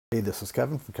Hey, this is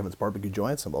Kevin from Kevin's Barbecue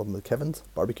Joints, and welcome to Kevin's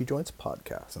Barbecue Joints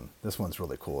podcast. And this one's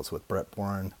really cool. It's with Brett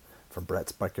Bourne from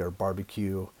Brett's Backyard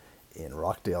Barbecue in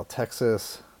Rockdale,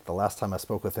 Texas. The last time I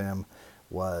spoke with him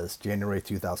was January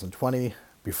 2020,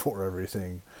 before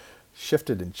everything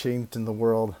shifted and changed in the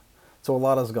world. So a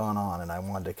lot has gone on, and I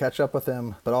wanted to catch up with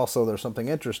him, but also there's something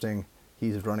interesting.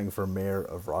 He's running for mayor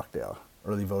of Rockdale.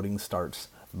 Early voting starts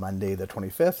Monday the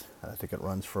 25th. I think it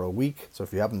runs for a week. So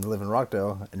if you happen to live in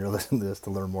Rockdale and you're listening to this to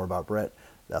learn more about Brett,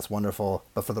 that's wonderful.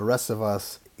 But for the rest of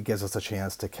us, it gives us a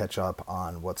chance to catch up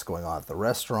on what's going on at the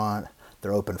restaurant.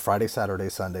 They're open Friday, Saturday,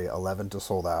 Sunday, 11 to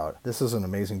sold out. This is an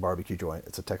amazing barbecue joint.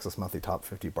 It's a Texas Monthly Top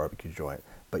 50 barbecue joint,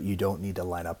 but you don't need to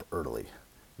line up early.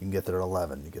 You can get there at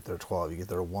 11, you get there at 12, you get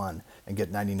there at 1, and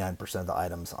get 99% of the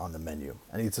items on the menu.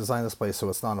 And he's designed this place so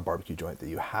it's not a barbecue joint that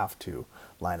you have to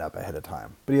line up ahead of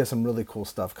time. But he has some really cool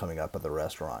stuff coming up at the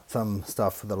restaurant. Some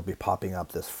stuff that'll be popping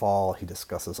up this fall. He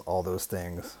discusses all those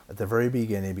things. At the very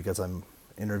beginning, because I'm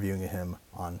interviewing him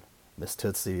on Miss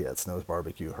Tootsie at Snow's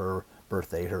Barbecue, her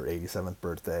birthday, her 87th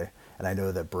birthday, and I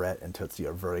know that Brett and Tootsie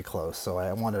are very close, so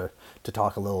I wanted to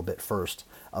talk a little bit first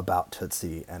about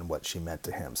Tootsie and what she meant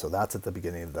to him. So that's at the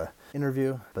beginning of the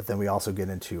interview, but then we also get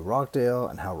into Rockdale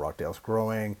and how Rockdale's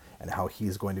growing and how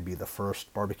he's going to be the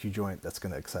first barbecue joint that's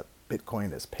going to accept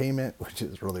Bitcoin as payment, which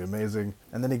is really amazing.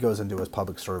 And then he goes into his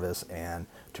public service and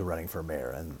to running for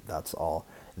mayor, and that's all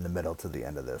in the middle to the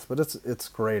end of this. But it's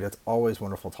great. It's always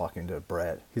wonderful talking to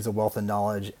Brett. He's a wealth of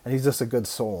knowledge, and he's just a good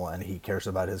soul, and he cares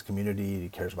about his community. He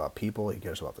cares about people. He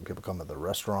cares about the people coming to the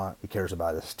restaurant. He cares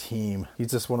about his team.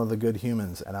 He's just one of the good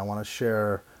humans, and I want to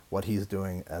share what he's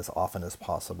doing as often as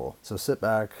possible. So sit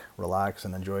back, relax,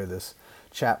 and enjoy this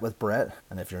chat with Brett.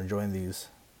 And if you're enjoying these,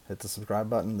 hit the subscribe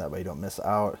button. That way you don't miss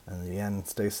out. And in the end,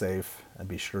 stay safe and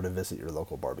be sure to visit your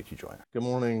local barbecue joint. Good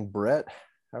morning, Brett.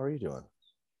 How are you doing?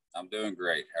 I'm doing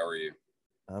great. How are you?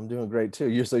 I'm doing great too.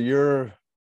 You're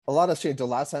a lot has changed. The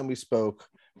last time we spoke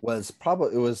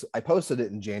I posted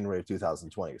it in January of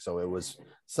 2020. So it was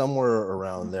somewhere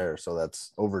around there. So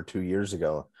that's over 2 years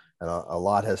ago. And a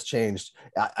lot has changed.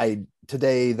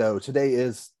 Today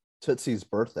is Tootsie's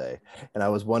birthday. And I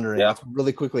was wondering,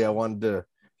 really quickly, can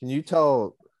you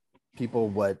tell people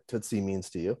what Tootsie means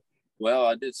to you? Well,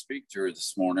 I did speak to her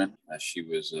this morning as she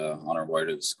was on her way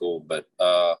to the school, but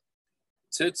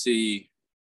Tootsie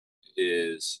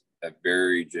is a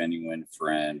very genuine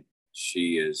friend.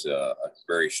 She is a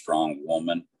very strong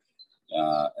woman,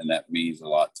 and that means a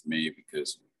lot to me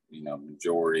because,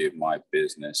 majority of my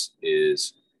business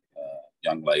is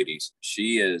young ladies.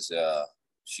 She's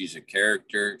a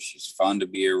character. She's fun to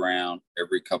be around.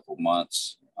 Every couple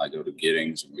months, I go to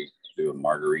Giddings and we do a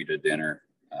margarita dinner.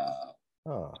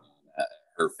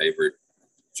 Her favorite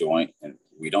joint, and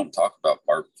we don't talk about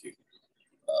barbecue.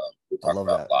 We talk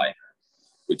about life.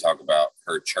 We talk about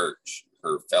her church,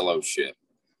 her fellowship.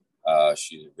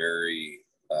 She's a very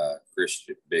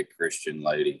big Christian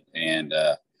lady, and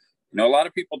a lot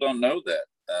of people don't know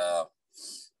that.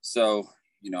 So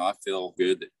I feel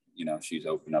good that she's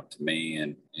opened up to me,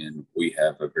 and we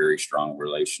have a very strong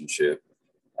relationship.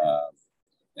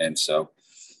 And so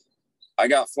I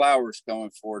got flowers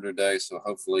coming for her today, so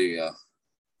hopefully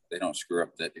they don't screw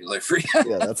up that delivery.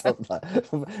 Yeah, that's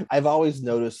I've always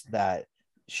noticed that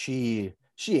she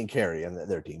and Carrie and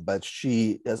their team, but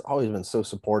she has always been so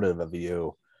supportive of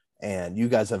you, and you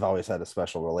guys have always had a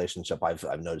special relationship. I've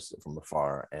noticed it from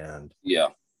afar, and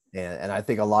and I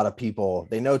think a lot of people,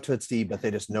 they know Tootsie, but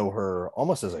they just know her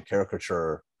almost as a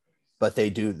caricature, but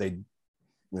they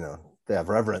have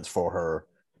reverence for her,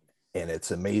 and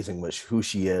it's amazing who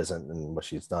she is and what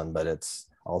she's done. But it's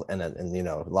all, and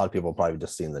a lot of people probably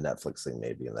just seen the Netflix thing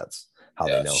maybe, and that's how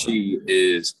they know she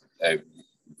is a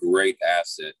great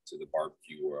asset to the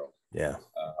barbecue world. Yeah.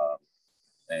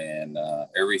 And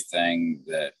everything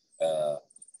that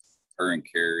her and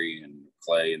Carrie and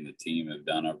Clay and the team have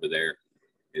done over there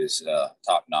is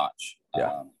top notch.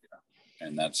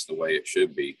 And that's the way it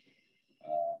should be.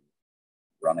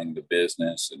 Running the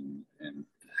business and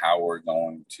how we're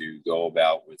going to go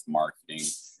about with marketing.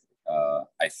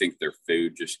 I think their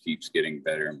food just keeps getting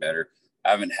better and better. I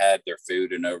haven't had their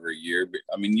food in over a year, but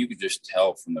I mean, you could just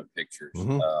tell from the pictures.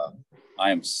 Mm-hmm.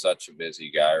 I am such a busy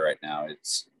guy right now.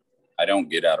 I don't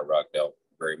get out of Rockdale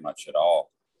very much at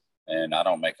all. And I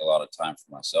don't make a lot of time for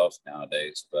myself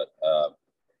nowadays, but,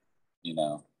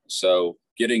 so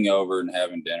getting over and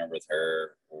having dinner with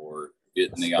her or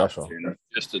getting the opportunity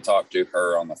just to talk to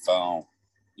her on the phone.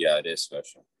 Yeah, it is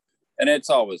special. And it's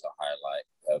always a highlight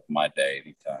of my day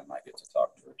anytime I get to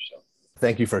talk to her. So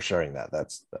thank you for sharing that.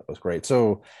 That was great.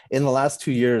 So in the last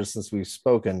 2 years since we've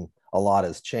spoken, a lot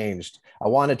has changed. I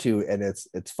wanted to, and it's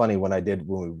funny when I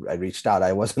reached out,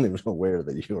 I wasn't even aware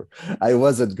that you were. I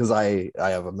wasn't, because I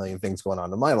have a million things going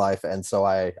on in my life, and so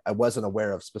I wasn't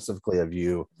aware of specifically of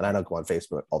you. And I don't go on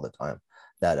Facebook all the time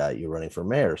that you're running for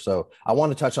mayor. So I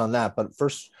want to touch on that, but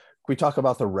first, can we talk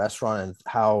about the restaurant and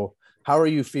how are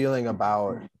you feeling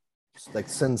about, like,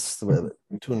 since 2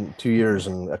 years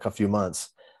and a few months?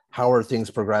 How are things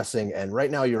progressing? And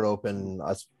right now you're open.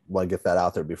 I want to get that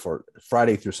out there before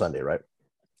Friday through Sunday, right?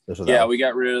 Yeah, we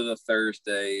got rid of the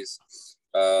Thursdays.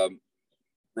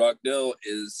 Rockdale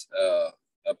is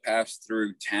a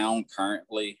pass-through town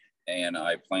currently, and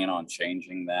I plan on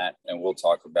changing that. And we'll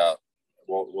touch on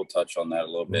that a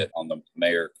little bit on the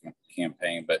mayor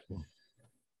campaign. But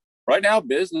right now,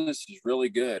 business is really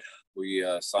good. We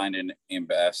signed an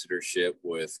ambassadorship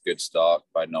with Good Stock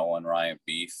by Nolan Ryan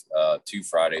Beef 2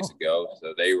 Fridays ago.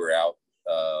 So they were out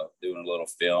doing a little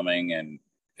filming and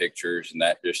pictures, and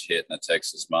that just hit in the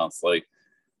Texas Monthly.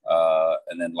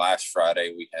 And then last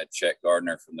Friday, we had Chet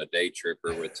Gardner from the Day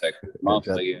Tripper with Texas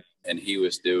Monthly, and he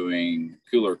was doing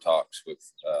Cooler Talks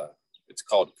with, it's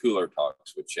called Cooler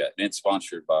Talks with Chet, and it's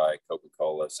sponsored by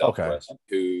Coca-Cola Southwest,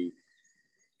 who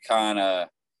kind of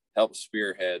helped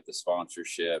spearhead the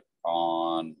sponsorship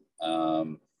on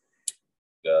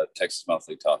the Texas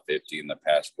Monthly Top 50 and the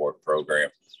Passport program.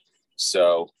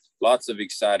 So lots of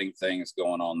exciting things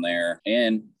going on there,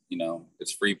 and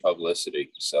it's free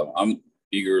publicity. So I'm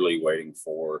eagerly waiting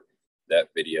for that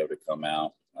video to come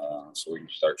out so we can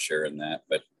start sharing that.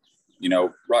 But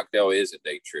Rockdale is a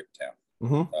day trip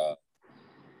town,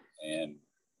 and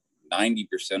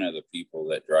 90% of the people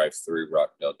that drive through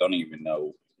Rockdale don't even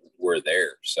know we're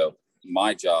there. So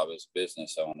my job as a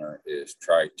business owner is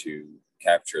try to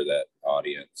capture that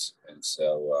audience. And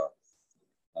so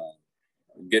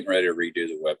I'm getting ready to redo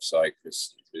the website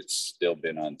because it's still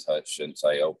been untouched since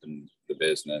I opened the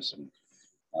business, and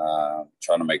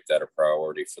trying to make that a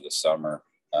priority for the summer,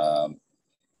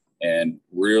 and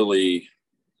really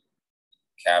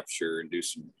capture and do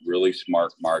some really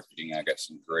smart marketing. I got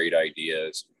some great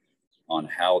ideas on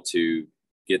how to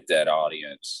get that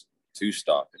audience to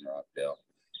stop in Rockdale.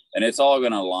 And it's all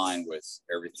going to align with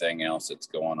everything else that's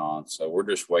going on. So we're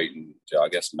just waiting till, I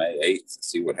guess, May 8th to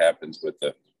see what happens with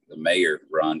the mayor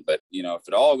run. But, if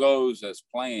it all goes as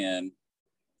planned,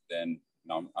 then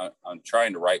I'm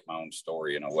trying to write my own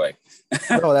story in a way.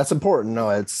 No, that's important. No,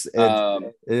 it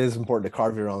is important to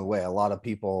carve your own way. A lot of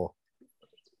people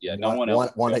want to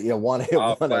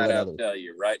I'll tell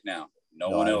you right now, no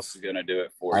one else is going to do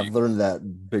it for you. I've learned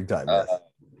that big time. Yes.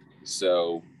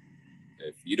 So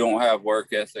if you don't have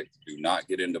work ethic, do not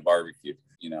get into barbecue.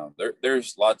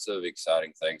 There's lots of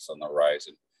exciting things on the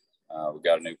horizon. We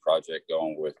got a new project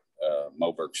going with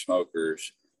Moberg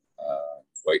Smokers,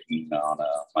 waiting on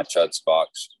my Chud's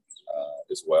box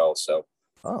as well. So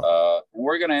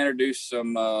we're going to introduce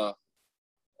some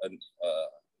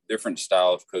different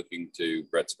style of cooking to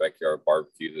Brett's Backyard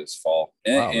Barbecue this fall,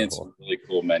 and some really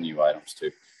cool menu items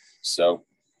too. So,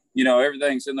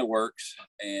 everything's in the works,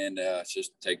 and it's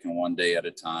just taking one day at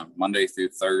a time, Monday through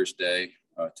Thursday.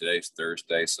 Today's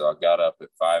Thursday, so I got up at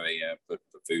 5 a.m., put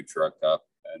the food truck up,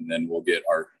 and then we'll get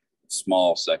our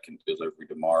small second delivery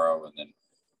tomorrow. And then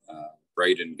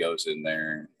Braden goes in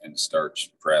there and starts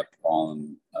prep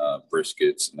on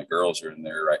briskets, and the girls are in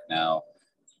there right now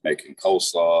making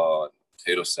coleslaw,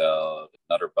 potato salad,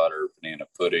 nutter butter, banana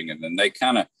pudding, and then they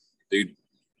kind of do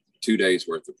 2 days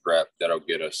worth of prep that'll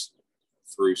get us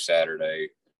through Saturday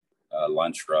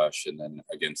lunch rush, and then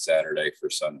again Saturday for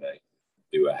Sunday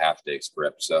do a half day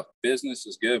prep. So business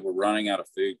is good. We're running out of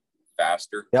food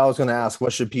faster. Yeah, I was going to ask,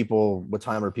 what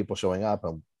time are people showing up,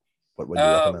 and what would you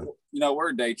recommend? We're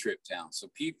a day trip town, so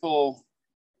people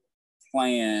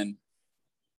plan.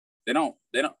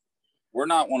 We're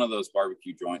not one of those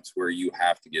barbecue joints where you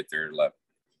have to get there at 11.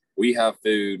 We have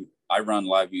food. I run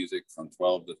live music from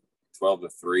 12 to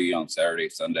 3 on Saturday,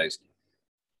 Sundays.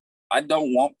 I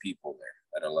don't want people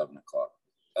there at 11 o'clock.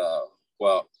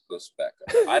 Well, let's back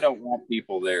up. I don't want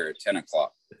people there at 10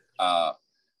 o'clock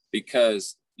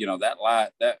because, that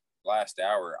last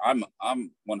hour, I'm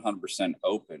 100%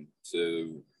 open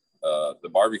to the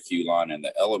barbecue line and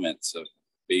the elements of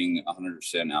being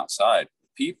 100% outside.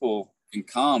 People can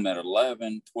come at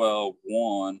 11, 12,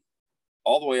 1,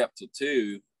 all the way up to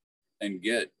 2 and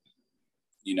get,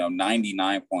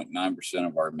 99.9%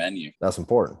 of our menu. That's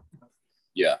important.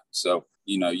 Yeah. So,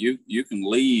 you can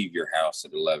leave your house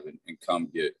at 11 and come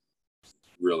get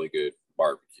really good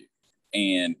barbecue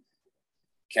and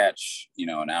catch,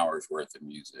 an hour's worth of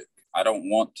music. I don't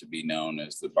want to be known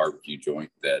as the barbecue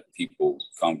joint that people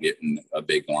come get in a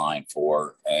big line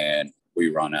for and we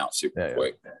run out super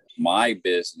quick. My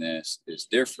business is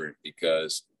different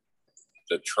because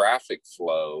the traffic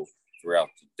flow throughout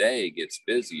the day gets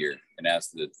busier. And as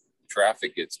the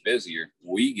traffic gets busier,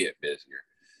 we get busier.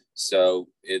 So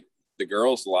the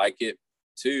girls like it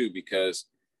too, because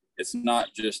it's not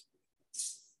just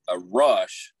a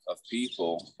rush of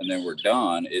people and then we're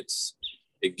done.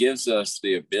 It gives us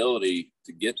the ability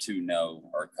to get to know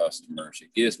our customers.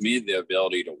 It gives me the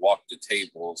ability to walk the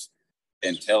tables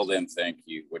and tell them thank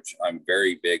you, which I'm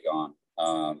very big on,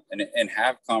 and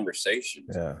have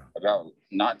conversations about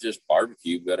not just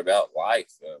barbecue, but about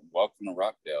life. Welcome to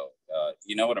Rockdale.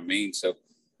 You know what I mean? So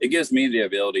it gives me the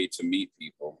ability to meet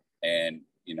people. And,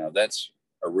 you know, that's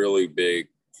a really big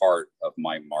part of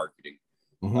my marketing.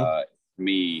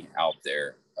 Me out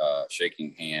there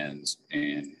shaking hands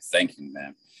and thanking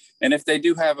them. And if they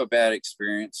do have a bad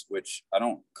experience, which I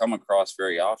don't come across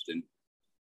very often,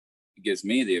 it gives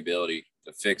me the ability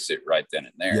to fix it right then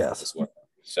and there. Yes.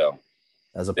 So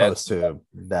as opposed to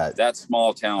that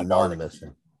small town anonymous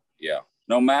barbecue. Yeah.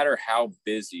 No matter how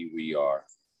busy we are,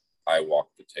 I walk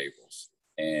the tables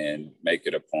and make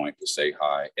it a point to say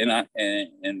hi.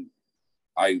 And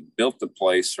I built the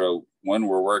place so when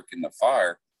we're working the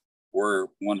fire, we're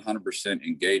 100%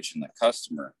 engaged in the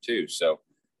customer too. So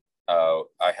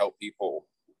I help people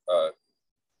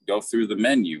go through the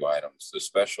menu items, the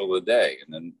special of the day,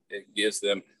 and then it gives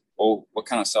them, oh, what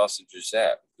kind of sausage is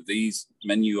that? These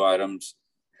menu items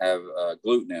have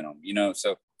gluten in them, you know,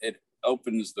 so it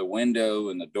opens the window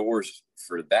and the doors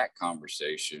for that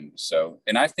conversation. So,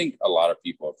 and I think a lot of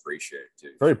people appreciate it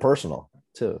too. Very personal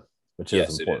too, which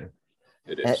is important.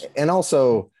 It is. And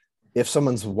also, if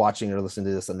someone's watching or listening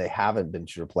to this and they haven't been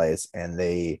to your place and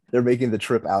they're making the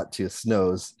trip out to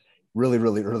Snows really,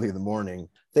 really early in the morning,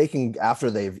 they can,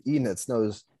 after they've eaten at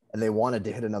Snows and they wanted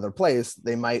to hit another place,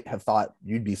 they might have thought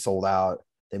you'd be sold out.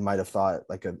 They might have thought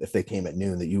if they came at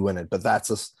noon that you wouldn't, but that's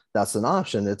an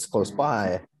option. It's close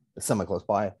by, it's semi close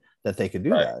by that they could do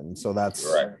that. And so that's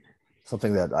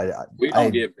something that we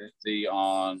don't get busy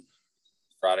on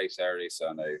Friday, Saturday,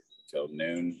 Sunday till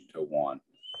noon to 1.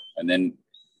 And then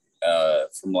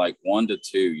from like 1 to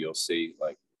 2, you'll see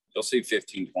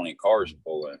 15, 20 cars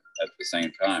pull in at the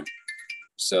same time.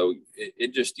 So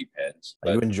it just depends.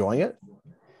 Are you enjoying it?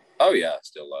 Oh yeah, I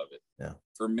still love it. Yeah.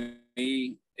 For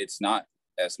me, it's not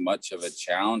as much of a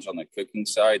challenge on the cooking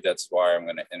side. That's why I'm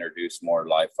going to introduce more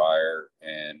live fire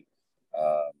and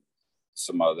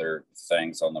some other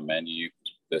things on the menu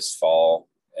this fall,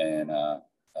 and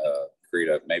create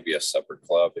maybe a supper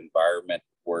club environment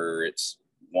where it's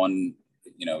one,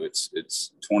 you know, it's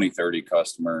 20, 30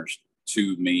 customers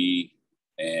to me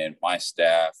and my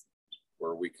staff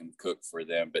where we can cook for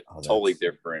them, but totally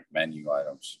different menu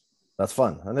items. That's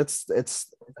fun. And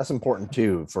that's important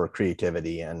too, for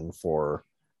creativity and for,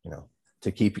 you know,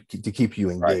 to keep you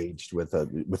engaged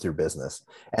with your business.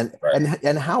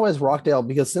 And how has Rockdale,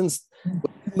 because since you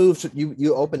moved,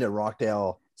 you opened at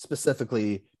Rockdale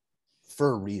specifically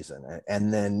for a reason,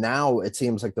 and then now it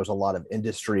seems like there's a lot of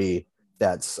industry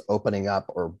that's opening up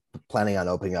or planning on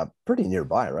opening up pretty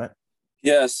nearby, right?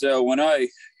 Yeah. So when I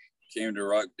came to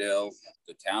Rockdale,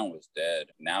 the town was dead.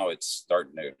 Now it's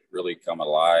starting to really come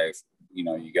alive. You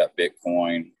know, you got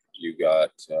Bitcoin, we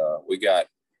got,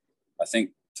 I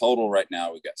think total right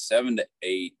now, we got 7 to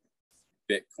 8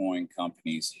 Bitcoin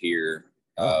companies here.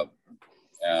 And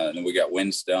then we got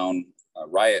Windstone,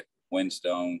 Riot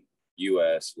Windstone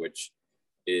US, which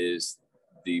is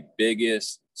the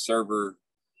biggest server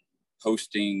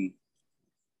hosting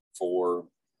for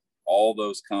all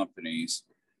those companies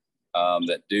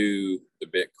that do the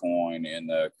Bitcoin and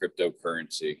the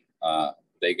cryptocurrency.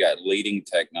 They got leading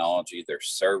technology. Their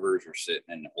servers are sitting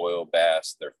in oil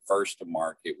baths. They're first to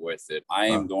market with it. I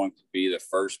am going to be the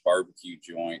first barbecue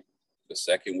joint the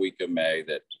second week of May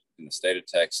that in the state of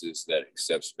Texas that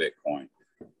accepts Bitcoin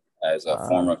as a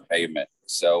form of payment.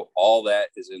 So all that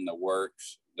is in the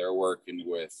works. They're working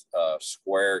with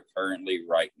Square currently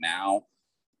right now.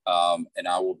 And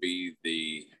I will be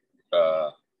the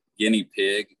guinea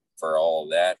pig for all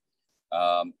of that.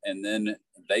 And then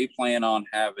they plan on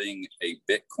having a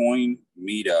Bitcoin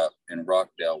meetup in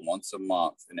Rockdale once a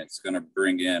month. And it's going to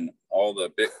bring in all the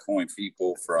Bitcoin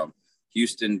people from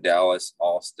Houston, Dallas,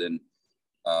 Austin,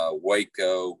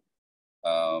 Waco,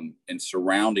 and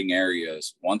surrounding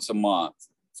areas once a month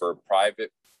for a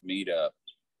private meetup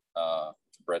to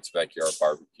Brett's Backyard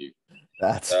Barbecue.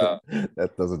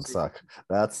 That doesn't suck.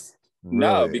 That's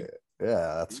really,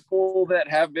 that's people that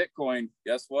have Bitcoin.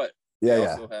 Guess what? They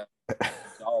also have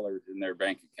dollars in their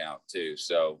bank account too.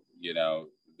 So, you know,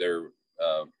 they're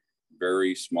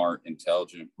very smart,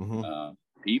 intelligent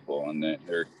people, and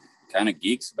they're kind of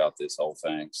geeks about this whole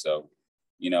thing. So,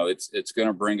 it's going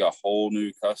to bring a whole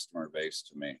new customer base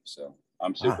to me. So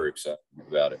I'm super excited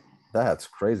about it. That's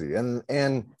crazy.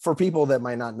 And for people that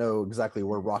might not know exactly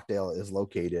where Rockdale is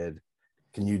located,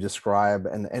 can you describe,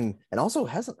 and also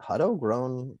hasn't Hutto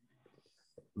grown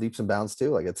leaps and bounds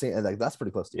too? Like, it seems like that's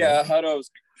pretty close to you. Yeah,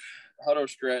 Hutto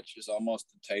stretch is almost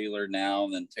to Taylor now,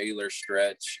 and then Taylor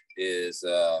stretch is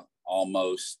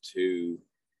almost to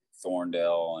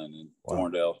Thorndale, and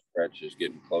Thorndale stretch is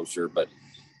getting closer. But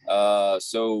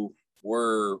so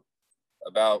we're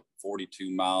about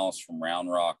 42 miles from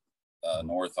Round Rock,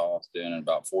 North Austin, and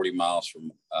about 40 miles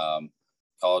from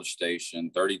College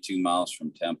Station, 32 miles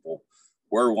from Temple.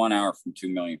 We're 1 hour from 2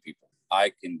 million people.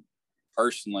 I can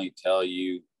personally tell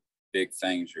you big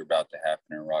things are about to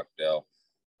happen in Rockdale.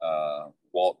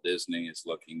 Walt Disney is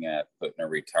looking at putting a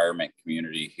retirement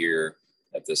community here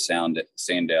at the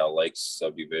Sandow Lakes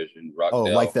subdivision.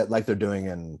 Rockdale. Like they're doing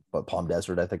in Palm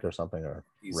Desert, I think, or something, or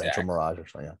Rancho Mirage or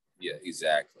something. Yeah,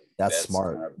 exactly. That's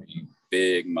smart.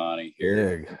 Big money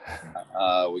here. Big.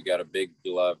 We got a big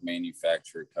glove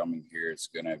manufacturer coming here. It's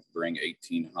going to bring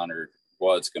 1,800.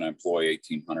 Well, it's going to employ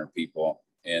 1,800 people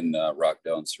in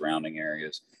Rockdale and surrounding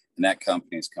areas. And that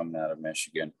company is coming out of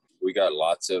Michigan. We got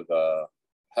lots of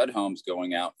HUD homes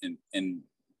going out in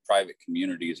private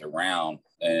communities around,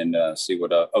 and see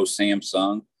what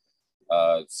Samsung.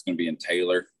 It's going to be in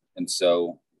Taylor. And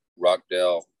so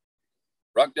Rockdale's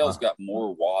got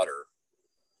more water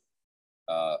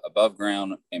above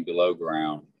ground and below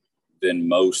ground than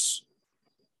most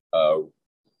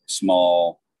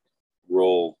small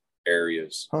rural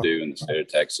areas do in the state of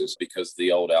Texas, because of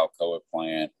the old Alcoa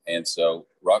plant. And so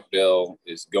Rockdale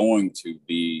is going to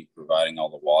be providing all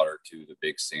the water to the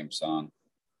big Samsung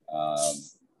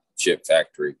chip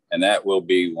factory, and that will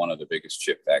be one of the biggest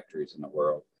chip factories in the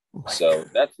world. So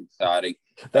that's exciting.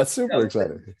 That's super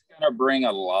exciting. It's going to bring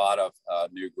a lot of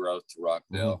new growth to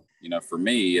Rockdale. For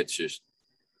me, it's just,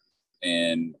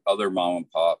 and other mom and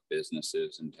pop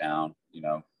businesses in town,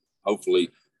 hopefully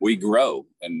we grow,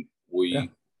 and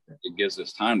it gives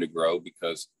us time to grow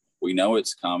because we know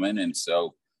it's coming. And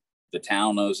so the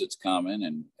town knows it's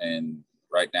coming. And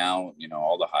right now,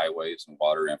 all the highways and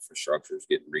water infrastructure is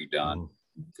getting redone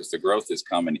because the growth is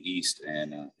coming east.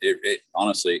 And it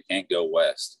honestly, it can't go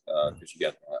west because you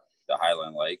got the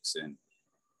Highland Lakes and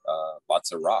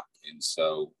lots of rock. And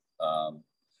so,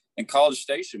 and College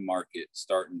Station market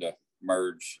starting to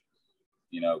merge,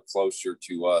 closer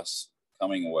to us,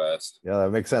 coming west. Yeah,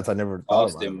 that makes sense. I never thought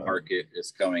Austin market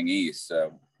is coming east.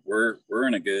 So we're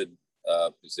in a good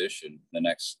position the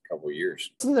next couple of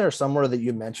years. Isn't there somewhere that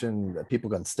you mentioned that people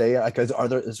can stay at? Because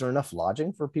is there enough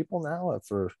lodging for people now?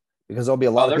 Because there'll be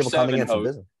a lot of people coming in for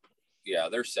business. Yeah,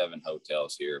 there's 7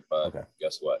 hotels here, but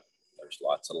guess what? There's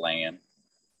lots of land.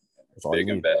 Big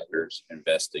investors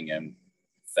investing in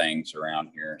things around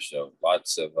here. So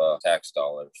lots of tax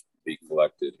dollars be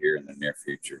collected here in the near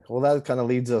future. Well, that kind of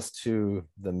leads us to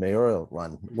the mayoral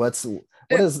run. When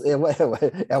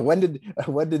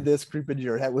did this creep into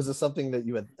your head? Was this something that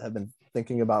you have been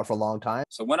thinking about for a long time?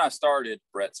 So when I started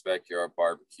Brett's Backyard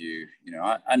Barbecue,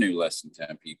 I knew less than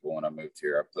 10 people when I moved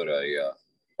here. I put a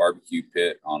barbecue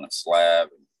pit on a slab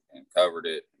and covered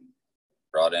it, and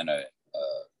brought in a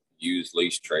used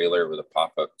lease trailer with a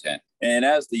pop-up tent. And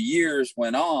as the years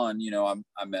went on,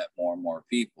 I met more and more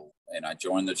people, and I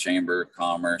joined the Chamber of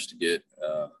Commerce to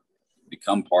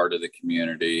become part of the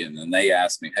community. And then they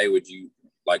asked me, hey, would you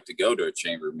like to go to a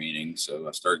chamber meeting? So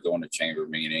I started going to chamber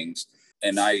meetings,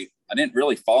 and I didn't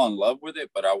really fall in love with it,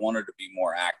 but I wanted to be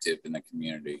more active in the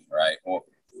community, right? Well,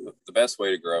 the best way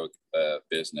to grow a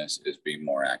business is be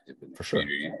more active in the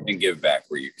community and give back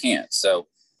where you can. So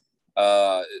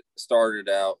it started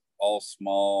out all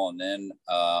small, and then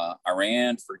I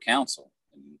ran for council,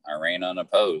 and I ran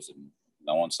unopposed, and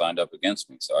no one signed up against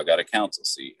me. So I got a council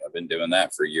seat. I've been doing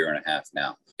that for 1.5 years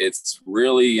now. It's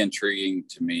really intriguing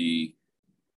to me,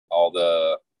 all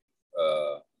the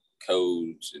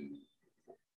codes and,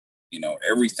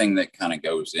 everything that kind of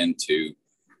goes into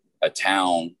a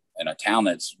town, and a town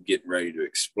that's getting ready to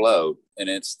explode. And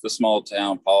it's the small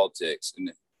town politics.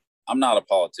 And I'm not a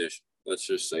politician. Let's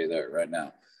just say that right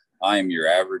now. I am your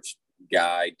average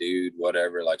guy, dude,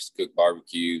 whatever, likes to cook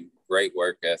barbecue, great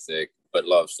work ethic, but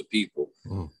loves the people.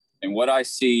 And what I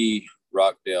see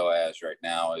Rockdale as right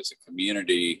now is a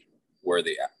community where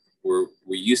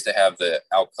we used to have the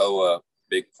Alcoa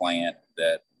big plant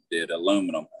that did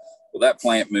aluminum. Well, that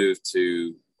plant moved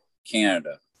to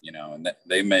Canada, and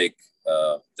they make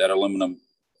that aluminum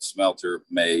smelter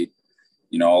made,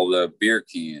 all the beer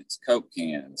cans, Coke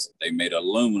cans. They made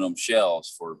aluminum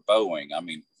shells for Boeing. I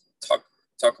mean,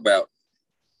 talk about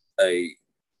a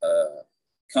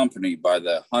company by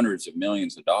the hundreds of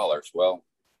millions of dollars. Well,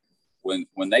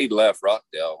 when they left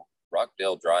Rockdale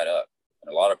dried up,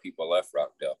 and a lot of people left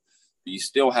Rockdale. But you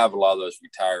still have a lot of those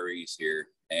retirees here,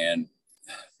 and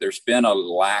there's been a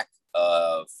lack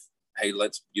of, hey,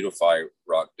 let's beautify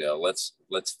Rockdale. Let's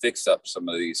fix up some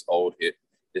of these old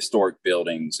historic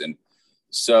buildings. And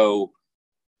so,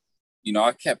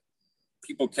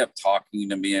 people kept talking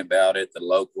to me about it, the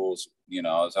locals,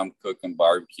 as I'm cooking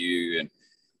barbecue, and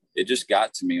it just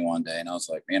got to me one day, and I was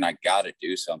like, man, I got to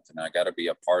do something. I got to be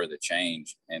a part of the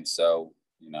change. And so,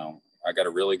 I got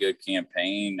a really good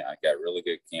campaign. I got really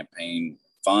good campaign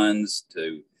funds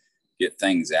to get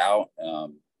things out.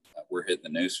 We're hitting the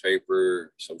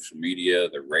newspaper, social media,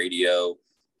 the radio.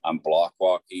 I'm block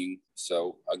walking.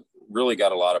 So I really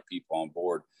got a lot of people on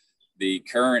board. The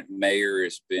current mayor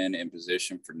has been in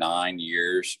position for 9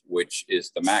 years, which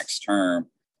is the max term,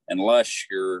 unless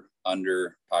you're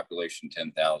under population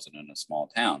 10,000 in a small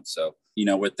town. So,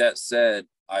 with that said,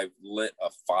 I've lit a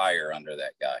fire under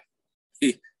that guy.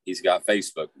 He's got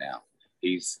Facebook now.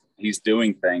 He's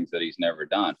doing things that he's never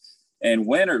done. And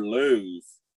win or lose,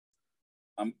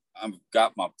 I've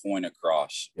got my point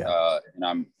across. Yeah. And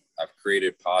I've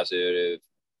created positive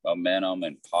momentum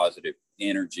and positive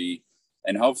energy.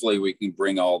 And hopefully we can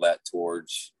bring all that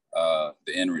towards the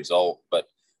end result. But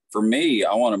for me,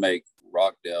 I want to make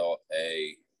Rockdale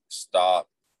a stop,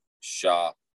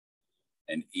 shop,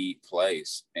 and eat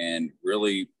place, and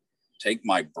really take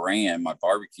my brand, my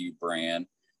barbecue brand,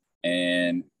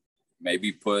 and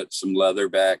maybe put some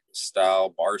leatherback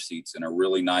style bar seats in a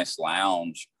really nice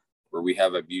lounge where we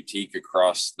have a boutique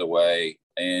across the way,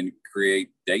 and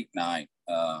create date night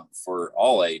for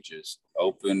all ages.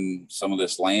 Open some of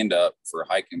this land up for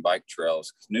hike and bike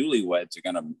trails. Newlyweds are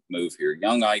going to move here.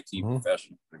 Young IT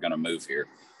professionals are going to move here.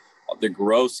 The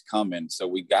growth's coming, so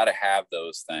we got to have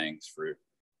those things for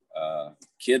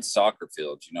kids' soccer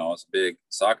fields. I was a big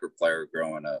soccer player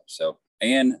growing up. So,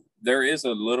 and there is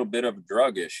a little bit of a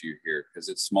drug issue here because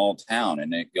it's small town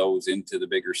and it goes into the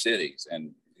bigger cities,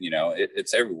 and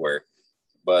it's everywhere.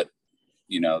 But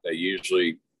they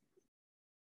usually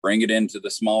bring it into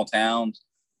the small towns,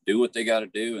 do what they got to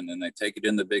do, and then they take it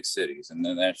in the big cities, and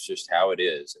then that's just how it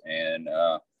is. And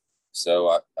so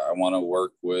I want to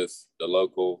work with the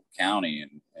local county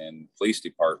and police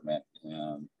department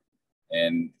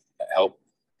and help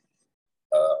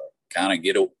kind of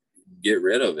get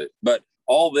rid of it. But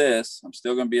all this, I'm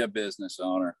still going to be a business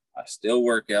owner. I still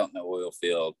work out in the oil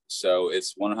field. So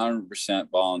it's 100%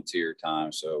 volunteer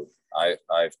time. So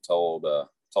I've told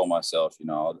myself,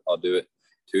 I'll do it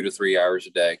 2 to 3 hours a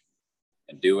day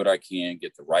and do what I can,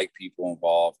 get the right people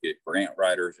involved, get grant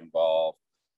writers involved,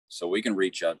 so we can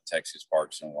reach out to Texas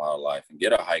Parks and Wildlife and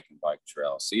get a hike and bike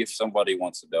trail. See if somebody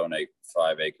wants to donate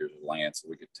 5 acres of land so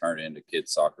we could turn it into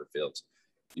kids' soccer fields.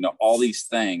 All these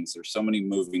things, there's so many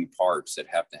moving parts that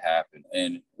have to happen,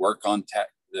 and work on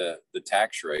the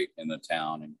tax rate in the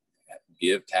town and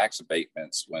give tax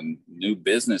abatements when new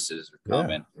businesses are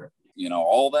coming. Yeah.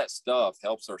 All that stuff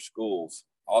helps our schools,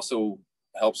 also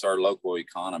helps our local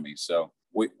economy. So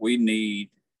we need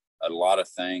a lot of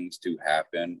things to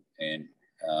happen, and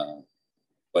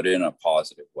but in a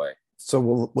positive way.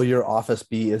 So will your office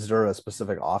be, is there a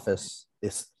specific office?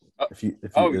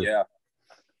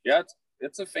 Yeah.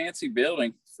 It's a fancy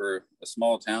building for a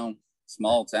small town.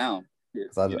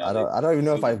 I don't even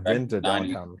know if I've been to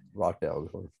downtown Rockdale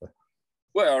before.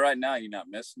 Well, right now you're not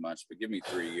missing much, but give me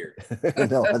 3 years.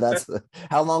 No,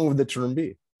 how long would the term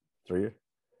be? 3 years?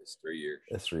 It's 3 years.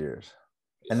 It's 3 years.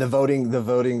 Yeah. And the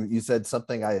voting, you said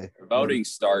something. Voting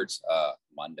starts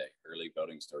Monday. Early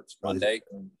voting starts Monday,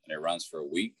 and it runs for a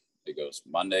week. It goes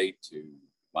Monday to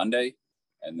Monday,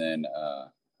 and then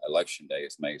election day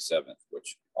is May 7th,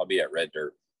 which I'll be at Red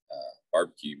Dirt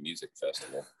Barbecue Music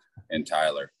Festival in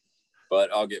Tyler,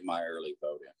 but I'll get my early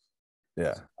vote in.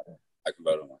 Yeah, so I can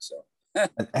vote on myself.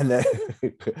 And then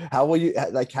how will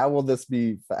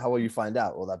you find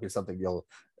out? Will that be something you'll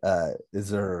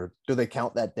do they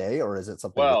count that day, or is it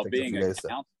something? Well, being a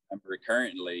council member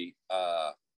currently,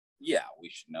 we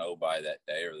should know by that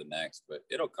day or the next, but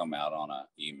it'll come out on an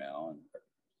email. And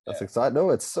that's exciting.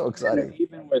 No, it's so exciting. And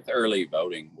even with early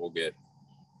voting, we'll get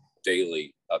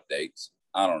daily updates.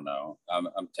 I don't know.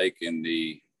 I'm taking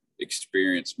the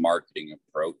experience marketing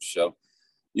approach. So,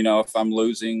 if I'm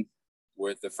losing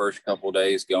with the first couple of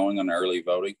days going on early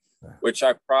voting, which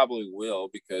I probably will,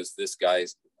 because this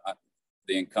guy's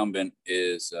the incumbent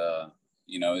is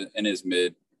in his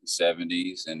mid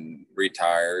 70s and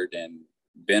retired and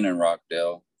been in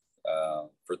Rockdale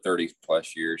for 30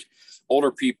 plus years.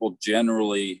 Older people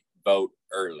generally vote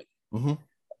early. Mm-hmm.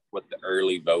 What the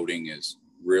early voting is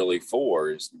really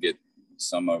for, is to get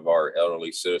some of our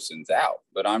elderly citizens out.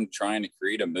 But I'm trying to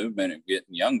create a movement of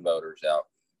getting young voters out.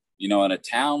 You know, in a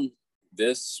town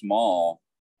this small,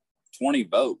 20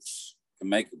 votes can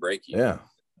make or break you. Yeah.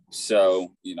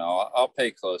 So, you know, I'll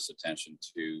pay close attention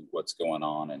to what's going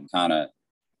on and kind of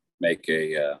make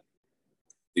a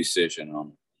decision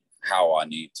on how I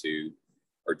need to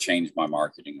or change my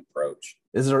marketing approach.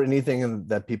 Is there anything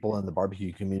that people in the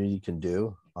barbecue community can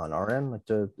do on our end, like,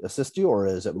 to assist you, or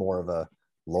is it more of a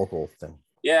local thing?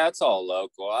 Yeah, it's all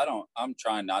local. I'm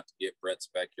trying not to get Brett's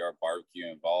Backyard Barbecue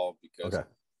involved because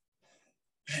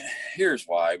here's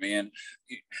why, man.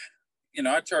 You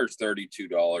know, I charge $32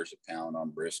 a pound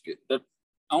on brisket.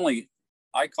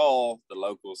 I call the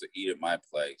locals that eat at my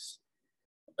place.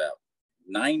 About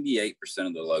 98%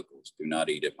 of the locals do not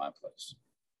eat at my place.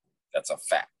 That's a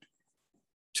fact.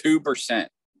 2%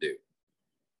 do.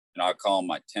 And I call them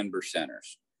my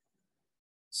 10%ers.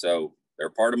 So they're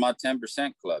part of my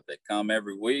 10% club. They come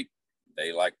every week.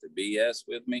 They like to BS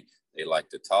with me. They like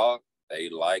to talk. They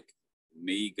like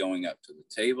me going up to the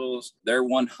tables. They're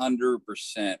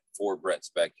 100% for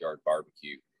Brett's Backyard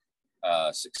Barbecue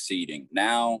succeeding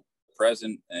now,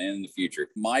 present, and in the future.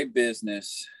 My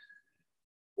business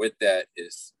with that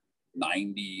is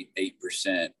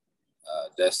 98%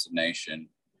 destination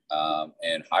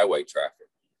and highway traffic.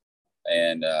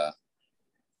 And,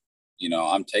 you know,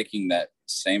 I'm taking that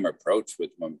same approach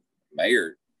with my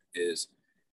mayor is,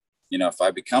 you know, if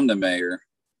I become the mayor,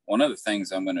 one of the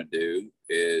things I'm going to do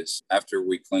is, after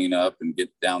we clean up and get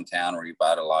downtown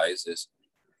revitalized, is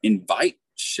invite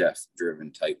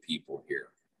chef-driven type people here.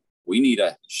 We need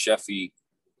a chefy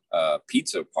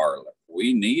pizza parlor.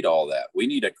 We need all that. We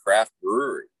need a craft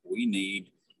brewery. We need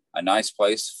a nice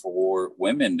place for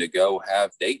women to go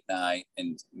have date night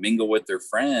and mingle with their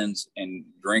friends and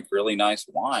drink really nice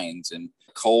wines, and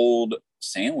cold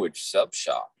sandwich sub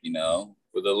shop, you know,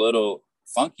 with a little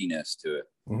funkiness to it.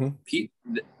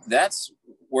 Mm-hmm. That's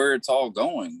where it's all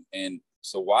going. And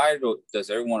so why does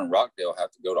everyone in Rockdale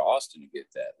have to go to Austin to get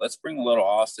that? Let's bring a little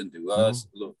Austin to us,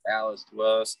 a little Dallas to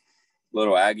us, a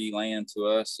little Aggie land to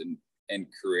us, and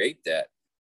create that.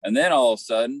 And then all of a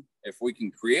sudden, if we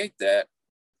can create that,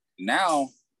 now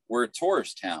we're a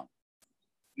tourist town.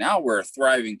 Now we're a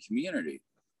thriving community.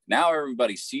 Now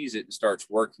everybody sees it and starts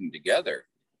working together.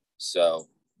 So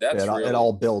that's it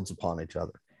all builds upon each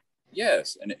other.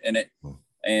 Yes,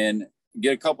 and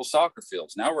get a couple soccer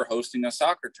fields. Now we're hosting a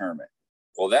soccer tournament.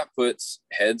 Well, that puts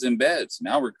heads in beds.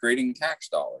 Now we're creating tax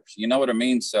dollars. You know what I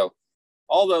mean? So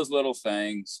all those little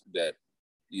things that,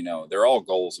 you know, they're all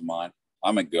goals of mine.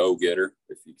 I'm a go-getter,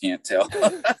 if you can't tell.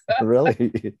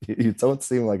 Really? You don't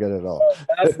seem like it at all.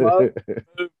 That's moved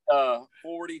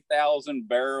 40,000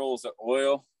 barrels of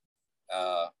oil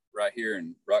right here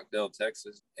in Rockdale,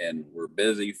 Texas. And we're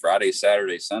busy Friday,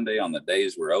 Saturday, Sunday on the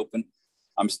days we're open.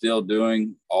 I'm still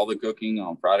doing all the cooking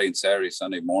on Friday and Saturday,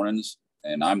 Sunday mornings.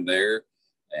 And I'm there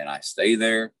and I stay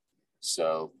there.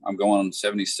 So I'm going on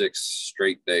 76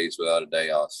 straight days without a day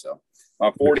off. So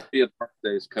my 40th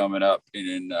birthday is coming up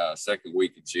in second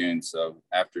week of June. So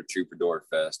after Troubadour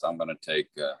Fest, I'm going to take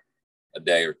a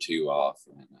day or two off.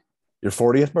 Your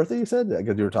 40th birthday, you said?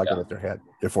 Because you were talking with your head.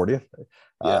 Your 40th?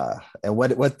 Yeah. And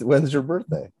when's your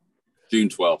birthday? June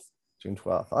 12th. June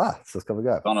 12th. So it's coming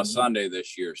up. It's on a Sunday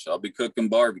this year. So I'll be cooking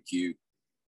barbecue.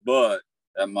 But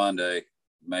that Monday,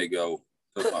 may go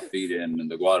put my feet in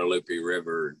the Guadalupe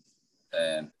River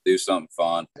and do something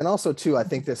fun. And also too, I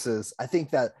think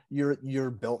that you're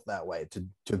built that way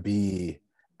to be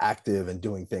active and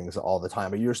doing things all the time,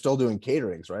 but you're still doing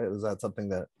caterings, right? Is that something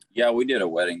that? Yeah, we did a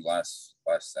wedding last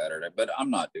Saturday, but I'm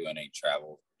not doing any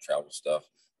travel stuff.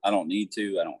 I don't need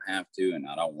to, I don't have to, and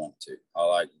I don't want to. I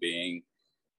like being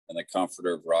in the comfort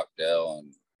of Rockdale,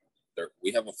 and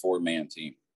we have a 4-man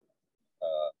team.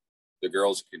 The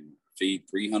girls can feed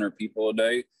 300 people a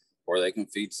day, or they can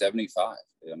feed 75.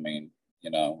 I mean, you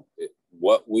know,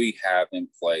 what we have in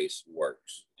place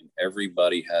works, and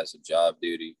everybody has a job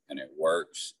duty and it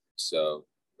works. So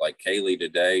like Kaylee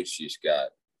today, she's got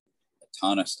a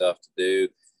ton of stuff to do.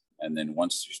 And then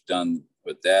once she's done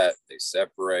with that, they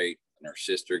separate, and her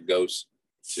sister goes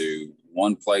to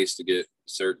one place to get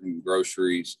certain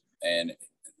groceries, and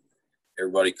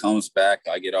everybody comes back.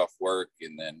 I get off work,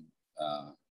 and then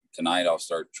tonight I'll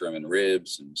start trimming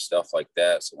ribs and stuff like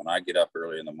that. So when I get up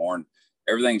early in the morning,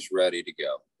 everything's ready to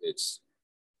go.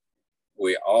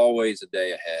 We always a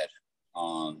day ahead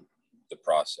on the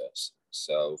process.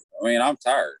 So, I mean, I'm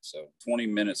tired. So 20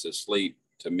 minutes of sleep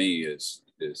to me is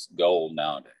is gold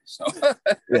nowadays. So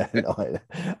yeah, no,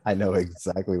 I know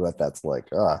exactly what that's like.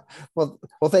 Well,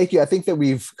 thank you. I think that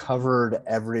we've covered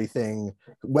everything.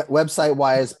 Website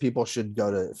wise, people should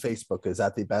go to Facebook. Is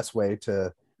that the best way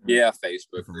to? Yeah,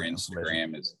 Facebook or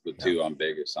Instagram is the two I'm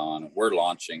biggest on. We're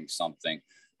launching something.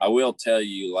 I will tell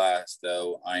you last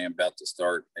though, I am about to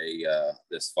start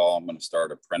this fall. I'm going to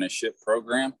start an apprenticeship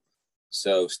program.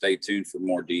 So stay tuned for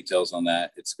more details on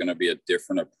that. It's going to be a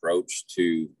different approach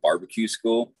to barbecue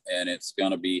school, and it's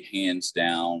going to be hands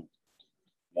down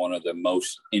one of the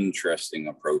most interesting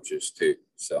approaches too.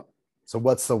 So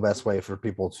what's the best way for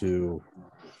people to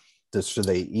should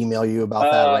they email you about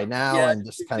that right now and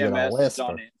just kind of get on a list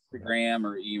on Instagram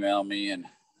or email me, and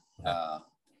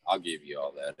I'll give you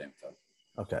all that info.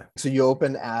 Okay. So you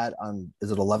open at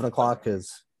is it 11 o'clock?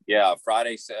 Yeah,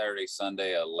 Friday, Saturday,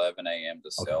 Sunday, 11 a.m.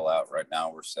 to sell out. Right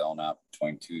now, we're selling out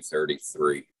between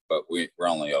 2:33, but we're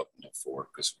only open at 4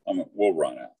 because we'll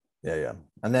run out. Yeah.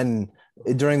 And then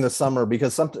during the summer,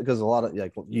 because a lot of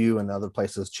like you and other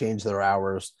places change their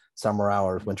hours, summer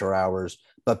hours, winter hours,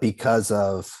 but because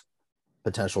of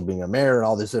potential being a mayor and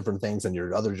all these different things and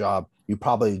your other job, you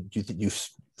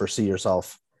foresee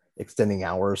yourself extending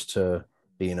hours to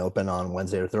being open on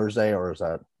Wednesday or Thursday, or is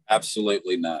that?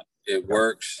 Absolutely not. It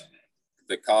works.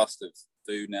 The cost of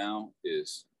food now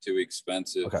is too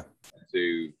expensive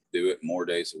to do it more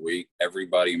days a week.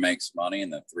 Everybody makes money in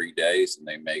the 3 days, and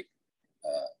they make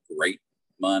great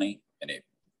money. And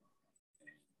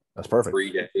that's perfect.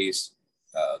 3 days.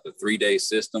 The 3-day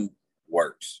system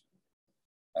works.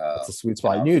 It's a sweet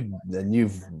spot.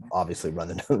 You've obviously run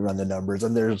the numbers,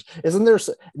 and isn't there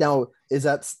now? Is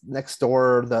that next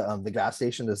door the gas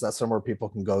station? Is that somewhere people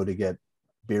can go to get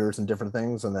beers and different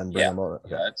things, and then bring them over?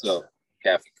 Okay. Yeah, it's a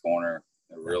Cafe Corner.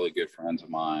 They're really good friends of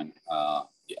mine.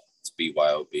 It's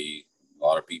BYOB. A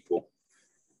lot of people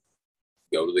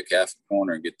go to the Cafe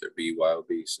Corner and get their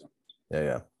BYOB. So.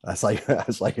 Yeah. I saw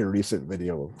your recent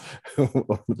video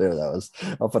over there.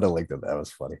 I'll put a link to that. That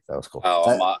was funny. That was cool.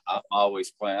 Oh, I'm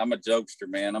always playing. I'm a jokester,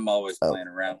 man. I'm always playing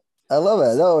around. I love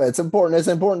it. No, it's important. It's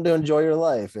important to enjoy your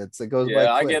life. It goes by quick.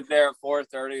 I get there at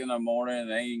 4:30 in the morning, and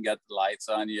they ain't got the lights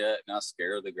on yet, and I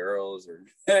scare the girls. Or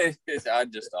I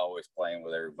just always playing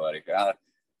with everybody.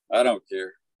 I don't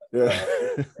care.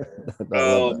 Yeah.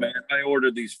 Oh man, I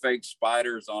ordered these fake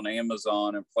spiders on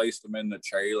Amazon and placed them in the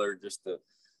trailer just to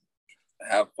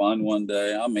have fun one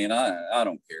day. I mean, I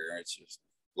don't care. It's just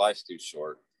life's too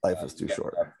short. Life is too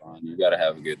short. You got to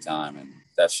have a good time, and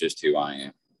that's just who I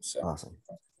am. So awesome.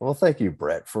 Well, thank you,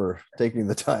 Brett, for taking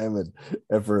the time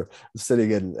and for sitting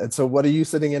in. And so, what are you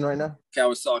sitting in right now?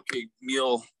 Kawasaki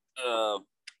Mule.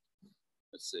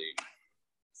 Let's see.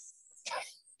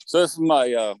 So this is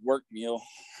my work mule.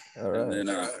 All right. And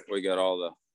then we got all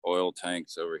the oil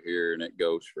tanks over here, and it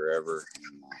goes forever.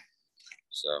 And,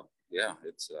 so yeah,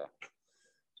 it's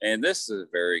and this is a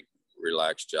very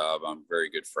relaxed job. I'm very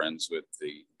good friends with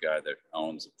the guy that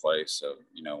owns the place. So,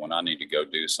 when I need to go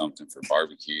do something for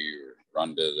barbecue or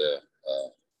run to the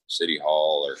city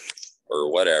hall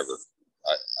or whatever,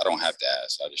 I don't have to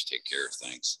ask. I just take care of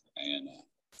things. And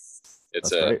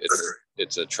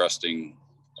it's a trusting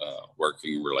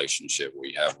working relationship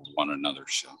we have with one another.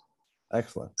 So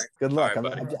excellent. Good luck.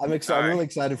 Right, I'm excited. I'm really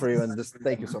excited for you. And just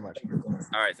thank you so much.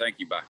 All right. Thank you. Bye.